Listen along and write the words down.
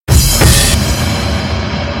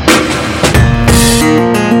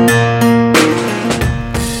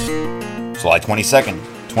July 22nd,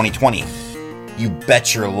 2020. You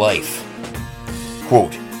bet your life.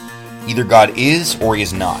 Quote, either God is or he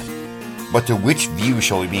is not. But to which view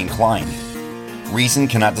shall we be inclined? Reason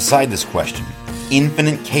cannot decide this question.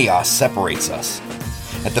 Infinite chaos separates us.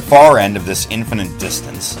 At the far end of this infinite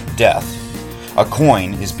distance, death, a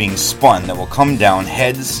coin is being spun that will come down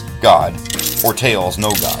heads, God, or tails, no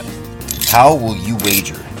God. How will you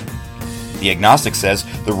wager? The agnostic says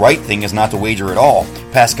the right thing is not to wager at all.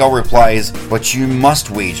 Pascal replies, but you must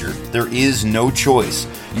wager. There is no choice.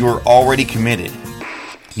 You are already committed.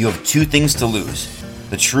 You have two things to lose,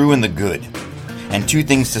 the true and the good, and two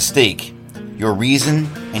things to stake, your reason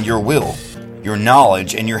and your will, your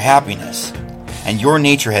knowledge and your happiness. And your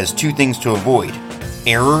nature has two things to avoid,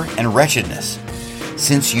 error and wretchedness.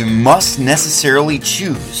 Since you must necessarily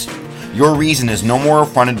choose, your reason is no more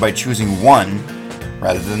affronted by choosing one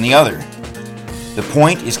rather than the other. The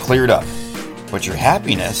point is cleared up, but your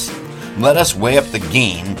happiness, let us weigh up the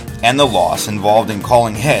gain and the loss involved in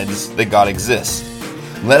calling heads that God exists.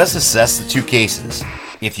 Let us assess the two cases.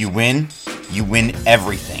 If you win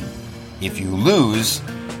everything. If you lose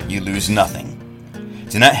nothing.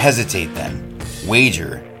 Do not hesitate then.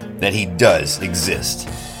 Wager that he does exist.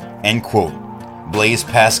 End quote. Blaise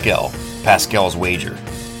Pascal, Pascal's wager.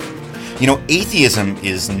 You know, atheism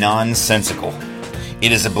is nonsensical.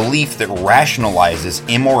 It is a belief that rationalizes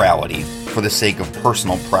immorality for the sake of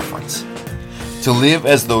personal preference. To live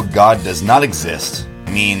as though God does not exist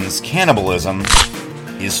means cannibalism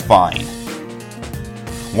is fine.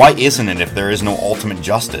 Why isn't it if there is no ultimate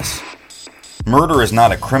justice? Murder is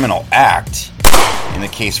not a criminal act in the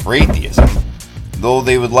case for atheism, though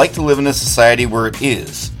they would like to live in a society where it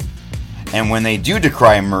is. And when they do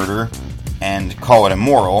decry murder and call it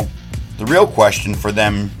immoral, the real question for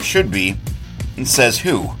them should be, and says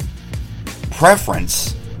who?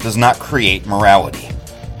 Preference does not create morality.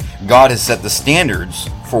 God has set the standards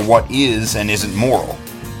for what is and isn't moral.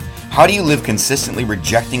 How do you live consistently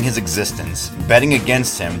rejecting his existence, betting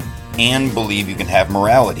against him, and believe you can have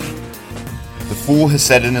morality? The fool has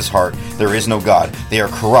said in his heart, there is no God. They are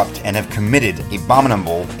corrupt and have committed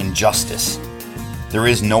abominable injustice. There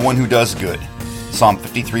is no one who does good. Psalm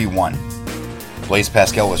 53:1. Blaise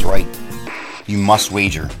Pascal was right. You must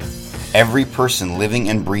wager. Every person living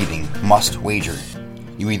and breathing must wager.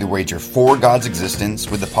 You either wager for God's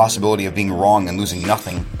existence with the possibility of being wrong and losing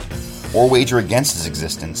nothing, or wager against his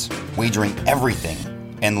existence, wagering everything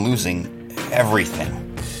and losing everything.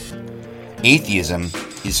 Atheism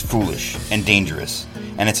is foolish and dangerous,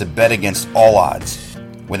 and it's a bet against all odds.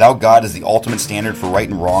 Without God as the ultimate standard for right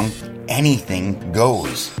and wrong, anything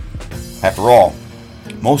goes. After all,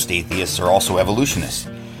 most atheists are also evolutionists,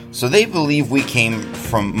 so they believe we came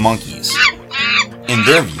from monkeys. In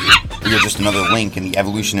their view, we are just another link in the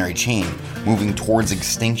evolutionary chain, moving towards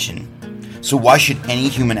extinction. So why should any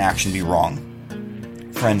human action be wrong?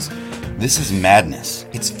 Friends, this is madness.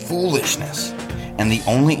 It's foolishness. And the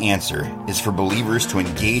only answer is for believers to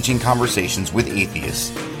engage in conversations with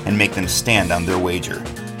atheists and make them stand on their wager.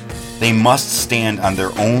 They must stand on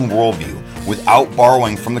their own worldview without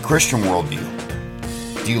borrowing from the Christian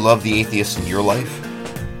worldview. Do you love the atheists in your life?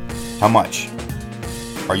 How much?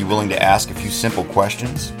 Are you willing to ask a few simple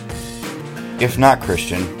questions? If not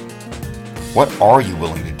Christian, what are you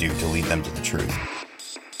willing to do to lead them to the truth?